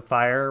 Meanwhile, like the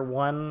fire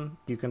one,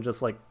 you can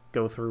just like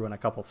go through in a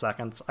couple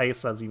seconds.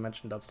 Ice, as you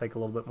mentioned, does take a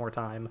little bit more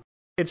time.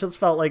 It just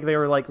felt like they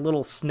were like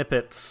little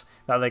snippets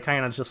that they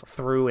kind of just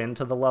threw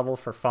into the level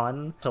for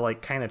fun to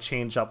like kind of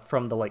change up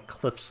from the like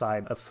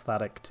cliffside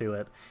aesthetic to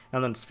it.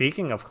 And then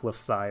speaking of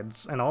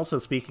cliffsides, and also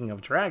speaking of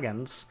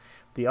dragons,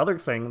 the other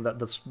thing that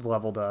this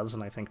level does,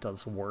 and I think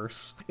does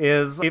worse,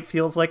 is it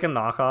feels like a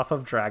knockoff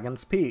of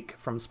Dragon's Peak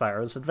from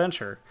Spyro's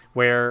Adventure,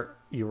 where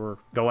you were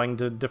going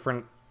to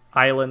different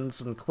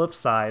islands and cliff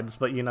sides,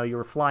 but you know, you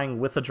were flying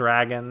with a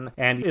dragon,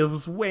 and it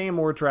was way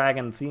more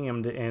dragon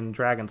themed in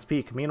Dragon's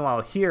Peak.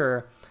 Meanwhile,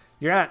 here,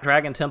 you're at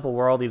Dragon Temple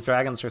where all these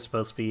dragons are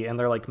supposed to be, and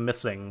they're like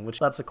missing, which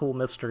that's a cool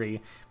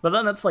mystery. But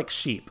then it's like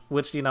sheep,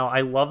 which, you know,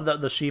 I love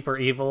that the sheep are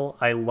evil.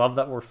 I love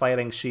that we're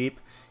fighting sheep.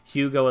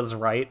 Hugo is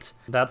right.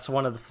 That's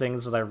one of the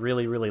things that I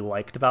really, really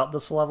liked about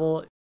this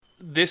level.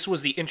 This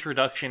was the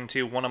introduction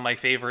to one of my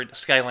favorite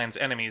Skylands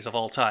enemies of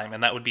all time,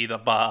 and that would be the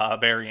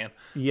Barbarian.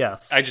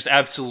 Yes. I just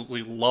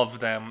absolutely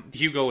love them.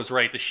 Hugo was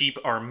right, the sheep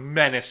are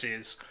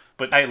menaces,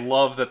 but I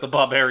love that the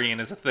Barbarian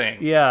is a thing.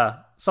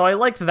 Yeah, so I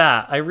liked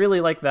that. I really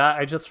liked that.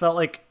 I just felt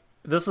like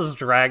this is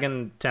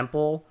Dragon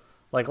Temple.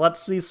 Like,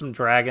 let's see some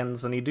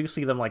dragons, and you do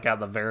see them, like, at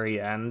the very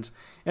end.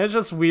 And it's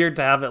just weird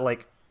to have it,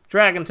 like,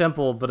 Dragon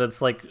Temple, but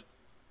it's, like,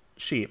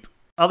 sheep.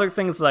 Other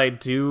things that I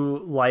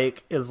do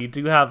like is you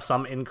do have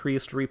some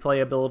increased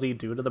replayability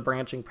due to the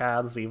branching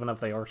paths, even if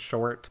they are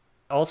short.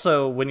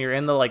 Also, when you're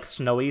in the like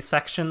snowy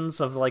sections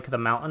of like the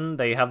mountain,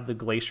 they have the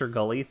Glacier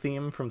Gully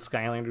theme from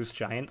Skylanders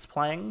Giants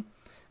playing.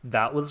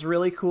 That was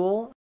really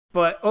cool.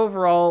 But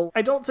overall,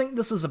 I don't think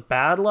this is a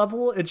bad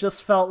level. It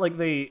just felt like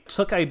they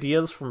took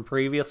ideas from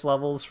previous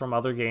levels from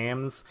other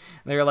games.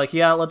 And they were like,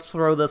 yeah, let's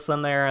throw this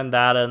in there and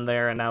that in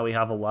there, and now we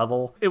have a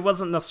level. It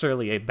wasn't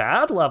necessarily a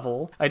bad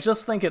level. I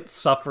just think it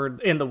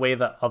suffered in the way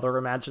that other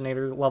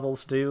Imaginator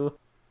levels do,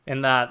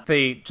 in that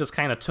they just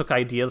kind of took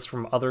ideas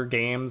from other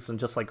games and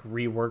just like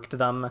reworked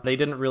them. They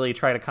didn't really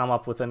try to come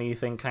up with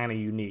anything kind of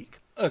unique.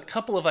 A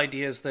couple of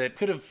ideas that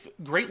could have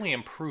greatly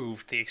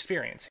improved the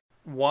experience.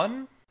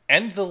 One,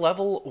 end the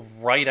level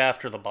right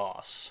after the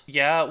boss.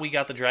 Yeah, we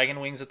got the dragon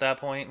wings at that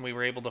point, and we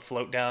were able to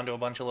float down to a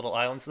bunch of little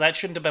islands. That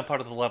shouldn't have been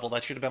part of the level.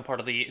 That should have been part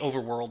of the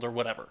overworld or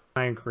whatever.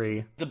 I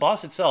agree. The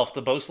boss itself,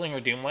 the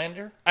Bowslinger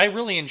Doomlander, I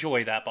really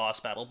enjoy that boss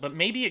battle, but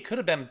maybe it could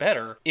have been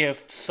better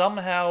if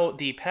somehow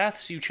the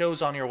paths you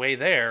chose on your way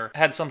there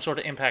had some sort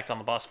of impact on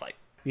the boss fight.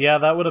 Yeah,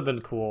 that would have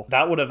been cool.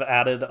 That would have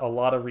added a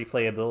lot of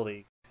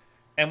replayability.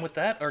 And with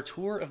that, our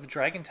tour of the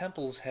Dragon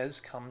Temples has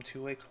come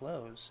to a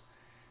close.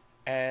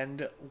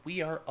 And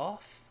we are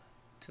off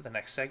to the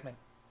next segment.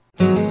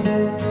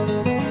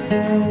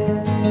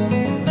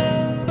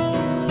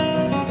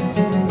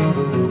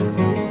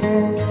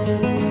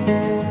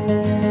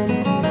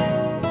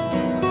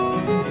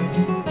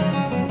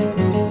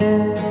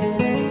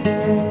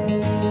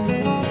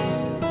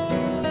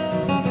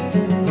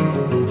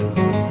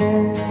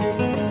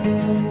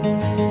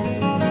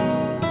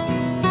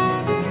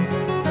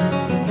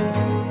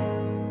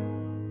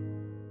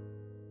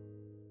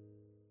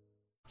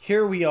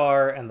 Here we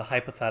are in the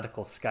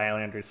hypothetical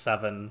Skylanders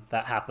 7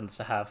 that happens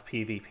to have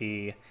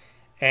PvP,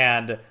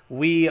 and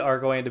we are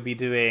going to be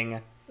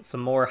doing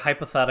some more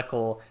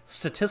hypothetical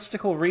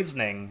statistical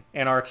reasoning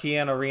in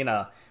Archean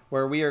Arena,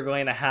 where we are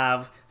going to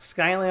have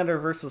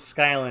Skylander versus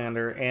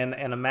Skylander in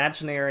an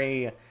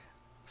imaginary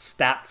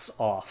stats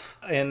off.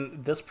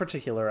 In this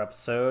particular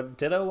episode,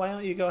 Ditto, why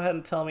don't you go ahead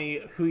and tell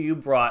me who you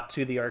brought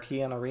to the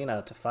Archean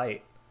Arena to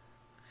fight?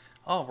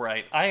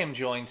 Alright, I am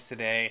joined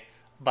today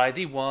by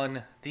the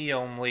one, the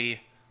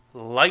only,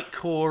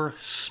 Lightcore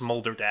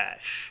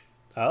Smolderdash.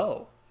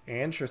 Oh,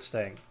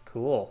 interesting.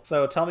 Cool.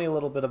 So tell me a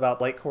little bit about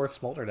Lightcore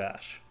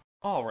Smolderdash.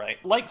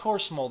 Alright, Lightcore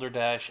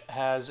Smolderdash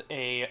has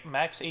a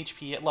max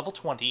HP at level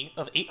 20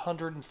 of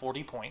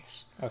 840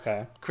 points.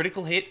 Okay.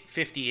 Critical hit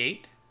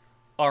 58,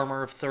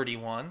 armor of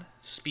 31,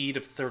 speed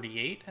of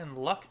 38, and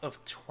luck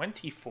of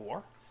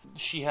 24.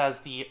 She has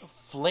the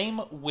Flame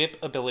Whip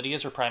ability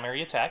as her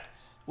primary attack,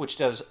 which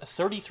does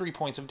 33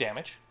 points of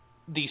damage.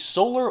 The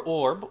Solar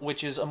Orb,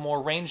 which is a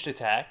more ranged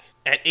attack,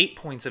 at 8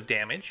 points of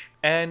damage.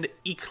 And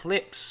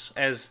Eclipse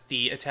as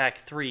the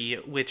attack 3,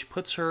 which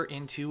puts her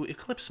into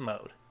Eclipse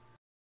mode.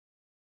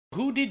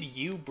 Who did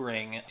you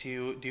bring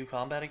to do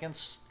combat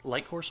against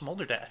Lightcore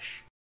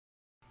Smolderdash?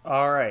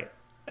 Alright.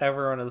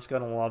 Everyone is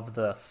going to love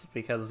this,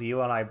 because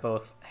you and I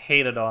both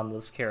hated on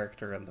this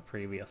character in the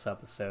previous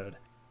episode.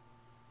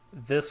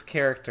 This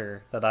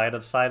character that I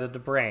decided to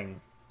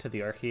bring to the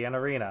Archean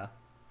Arena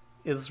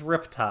is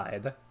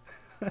Riptide.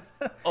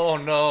 Oh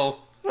no.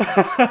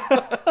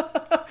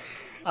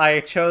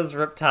 I chose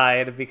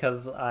Riptide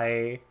because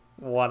I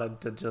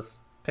wanted to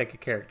just pick a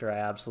character I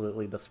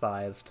absolutely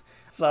despised.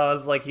 So I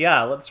was like,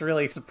 yeah, let's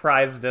really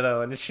surprise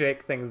Ditto and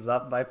shake things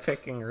up by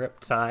picking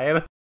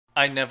Riptide.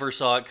 I never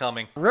saw it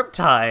coming.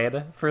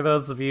 Riptide, for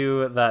those of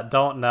you that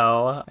don't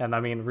know, and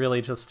I mean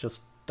really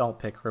just don't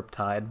pick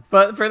Riptide.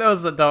 But for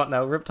those that don't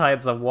know,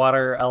 Riptide's a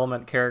water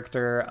element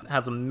character,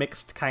 has a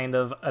mixed kind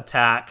of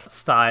attack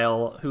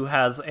style, who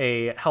has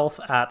a health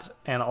at,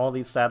 and all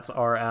these stats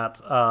are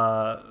at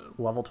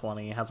level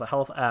 20, has a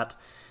health at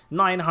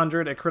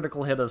 900, a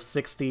critical hit of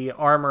 60,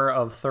 armor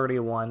of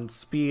 31,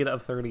 speed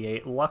of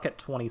 38, luck at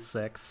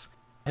 26.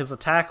 His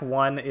attack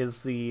 1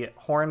 is the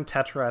Horn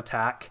Tetra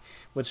attack,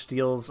 which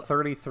deals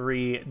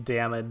 33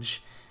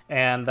 damage,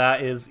 and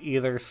that is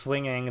either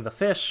swinging the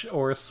fish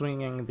or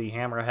swinging the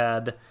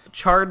hammerhead.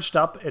 Charged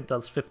up, it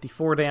does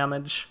 54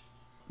 damage.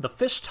 The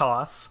fish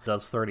toss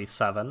does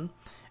 37.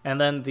 And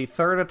then the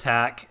third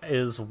attack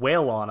is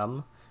Wail on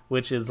him,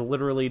 which is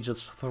literally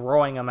just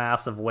throwing a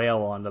massive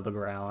whale onto the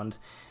ground.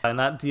 And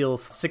that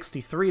deals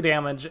 63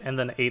 damage and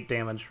then 8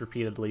 damage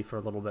repeatedly for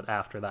a little bit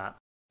after that.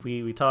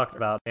 We talked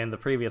about in the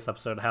previous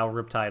episode how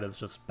Riptide is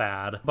just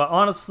bad. But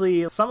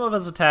honestly, some of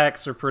his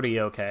attacks are pretty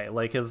okay.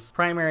 Like his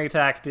primary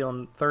attack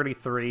dealing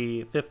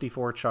 33,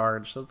 54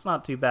 charge, so it's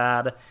not too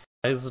bad.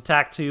 His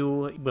attack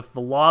 2 with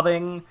the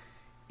lobbing,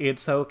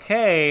 it's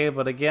okay,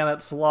 but again,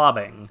 it's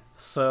lobbing.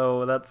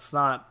 So that's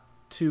not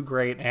too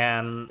great,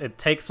 and it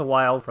takes a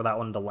while for that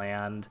one to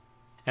land.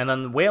 And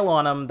then Wail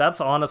on him, that's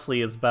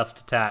honestly his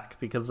best attack,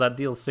 because that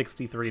deals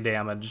 63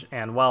 damage,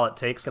 and while it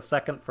takes a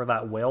second for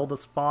that whale to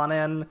spawn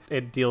in,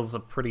 it deals a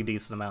pretty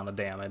decent amount of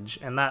damage.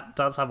 And that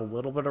does have a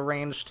little bit of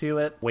range to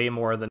it, way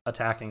more than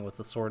attacking with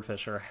the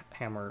swordfish or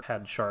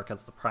hammerhead shark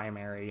as the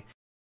primary.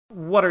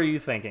 What are you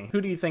thinking? Who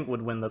do you think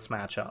would win this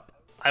matchup?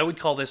 I would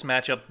call this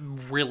matchup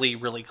really,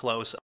 really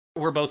close.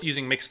 We're both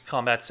using mixed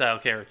combat style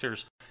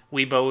characters.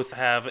 We both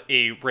have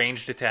a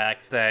ranged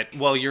attack that,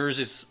 well, yours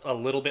is a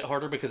little bit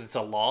harder because it's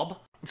a lob.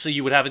 So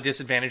you would have a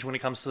disadvantage when it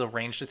comes to the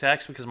ranged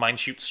attacks because mine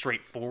shoots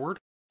straight forward.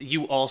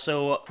 You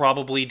also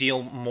probably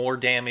deal more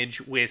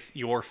damage with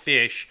your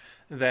fish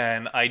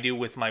than I do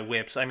with my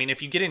whips. I mean,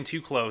 if you get in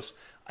too close,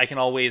 I can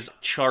always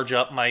charge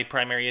up my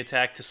primary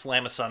attack to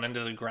slam a sun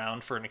into the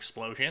ground for an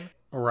explosion.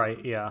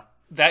 Right, yeah.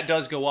 That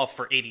does go off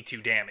for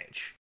 82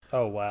 damage.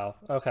 Oh, wow.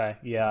 Okay,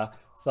 yeah.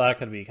 So that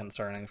could be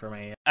concerning for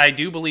me. I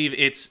do believe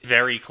it's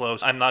very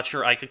close. I'm not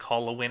sure I could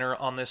call a winner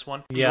on this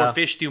one. Yeah. Your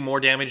fish do more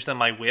damage than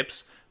my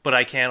whips, but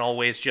I can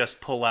always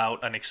just pull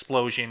out an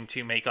explosion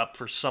to make up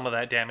for some of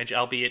that damage,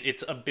 albeit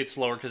it's a bit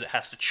slower because it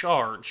has to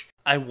charge.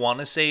 I want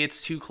to say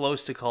it's too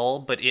close to call,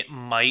 but it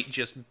might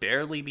just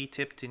barely be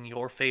tipped in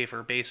your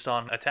favor based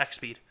on attack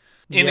speed.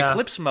 In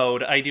Eclipse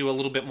mode, I do a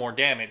little bit more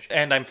damage,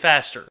 and I'm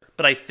faster,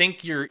 but I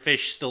think your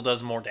fish still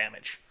does more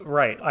damage.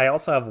 Right. I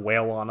also have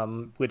Wail on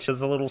him, which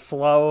is a little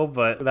slow,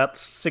 but that's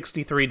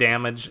 63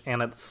 damage,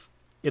 and it's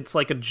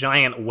like a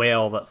giant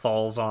whale that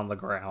falls on the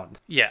ground.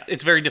 Yeah,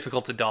 it's very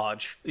difficult to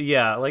dodge.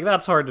 Yeah, like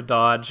that's hard to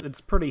dodge.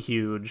 It's pretty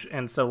huge.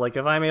 And so like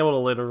if I'm able to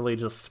literally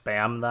just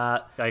spam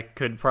that, I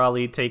could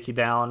probably take you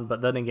down.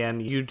 But then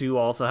again, you do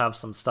also have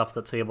some stuff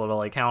that's able to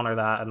like counter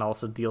that and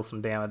also deal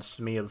some damage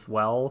to me as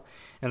well.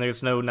 And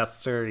there's no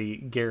necessary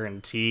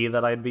guarantee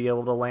that I'd be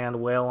able to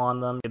land whale on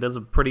them. It is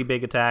a pretty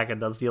big attack. It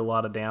does deal a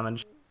lot of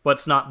damage. But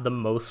it's not the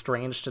most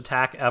ranged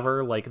attack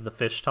ever. Like, the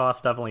fish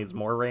toss definitely is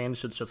more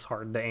ranged. It's just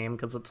hard to aim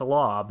because it's a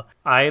lob.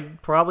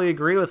 I'd probably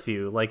agree with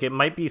you. Like, it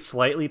might be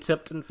slightly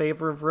tipped in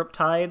favor of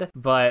Riptide,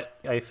 but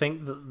I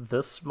think that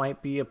this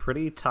might be a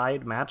pretty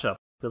tied matchup.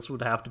 This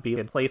would have to be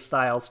a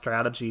playstyle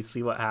strategy,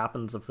 see what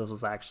happens if this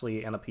was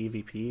actually in a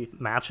PvP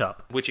matchup.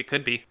 Which it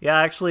could be. Yeah,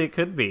 actually it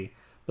could be.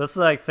 This,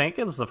 I think,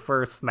 is the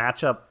first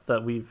matchup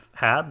that we've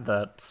had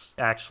that's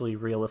actually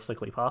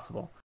realistically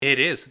possible. It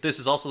is. This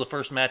is also the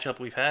first matchup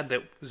we've had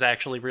that was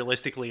actually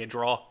realistically a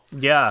draw.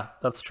 Yeah,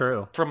 that's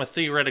true. From a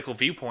theoretical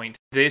viewpoint,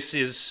 this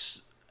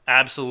is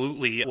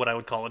absolutely what I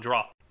would call a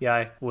draw. Yeah,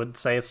 I would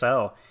say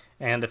so.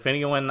 And if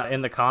anyone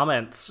in the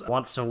comments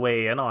wants to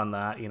weigh in on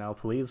that,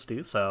 please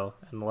do so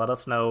and let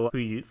us know who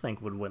you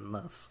think would win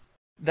this.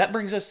 That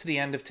brings us to the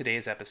end of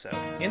today's episode.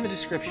 In the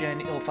description,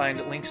 you'll find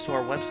links to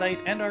our website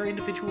and our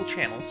individual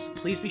channels.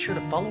 Please be sure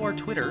to follow our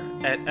Twitter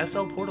at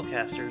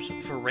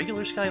SLPortalcasters for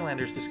regular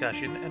Skylanders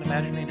discussion and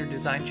Imaginator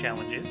design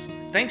challenges.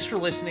 Thanks for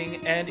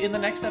listening, and in the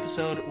next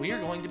episode, we are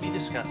going to be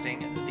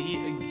discussing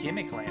the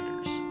Gimmick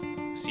Landers.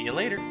 See you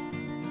later.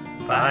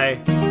 Bye.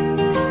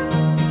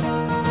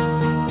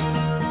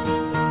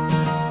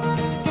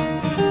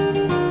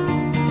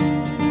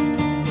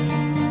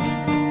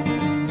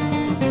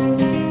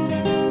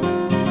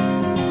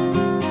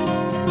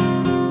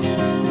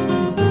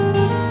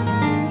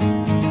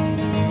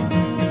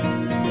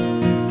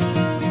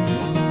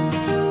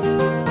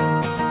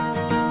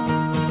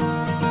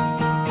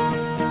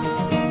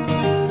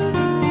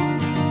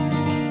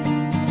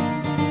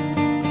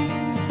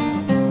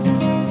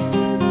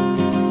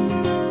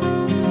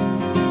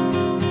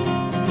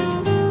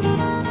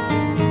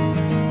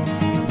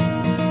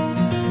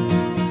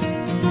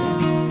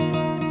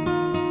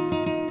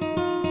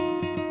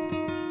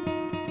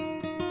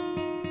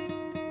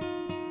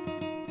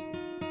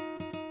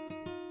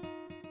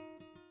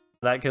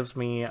 That gives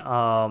me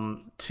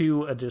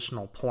 2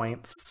 additional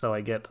points, so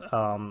I get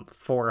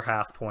 4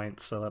 half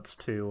points, so that's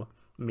 2,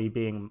 me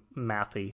being mathy.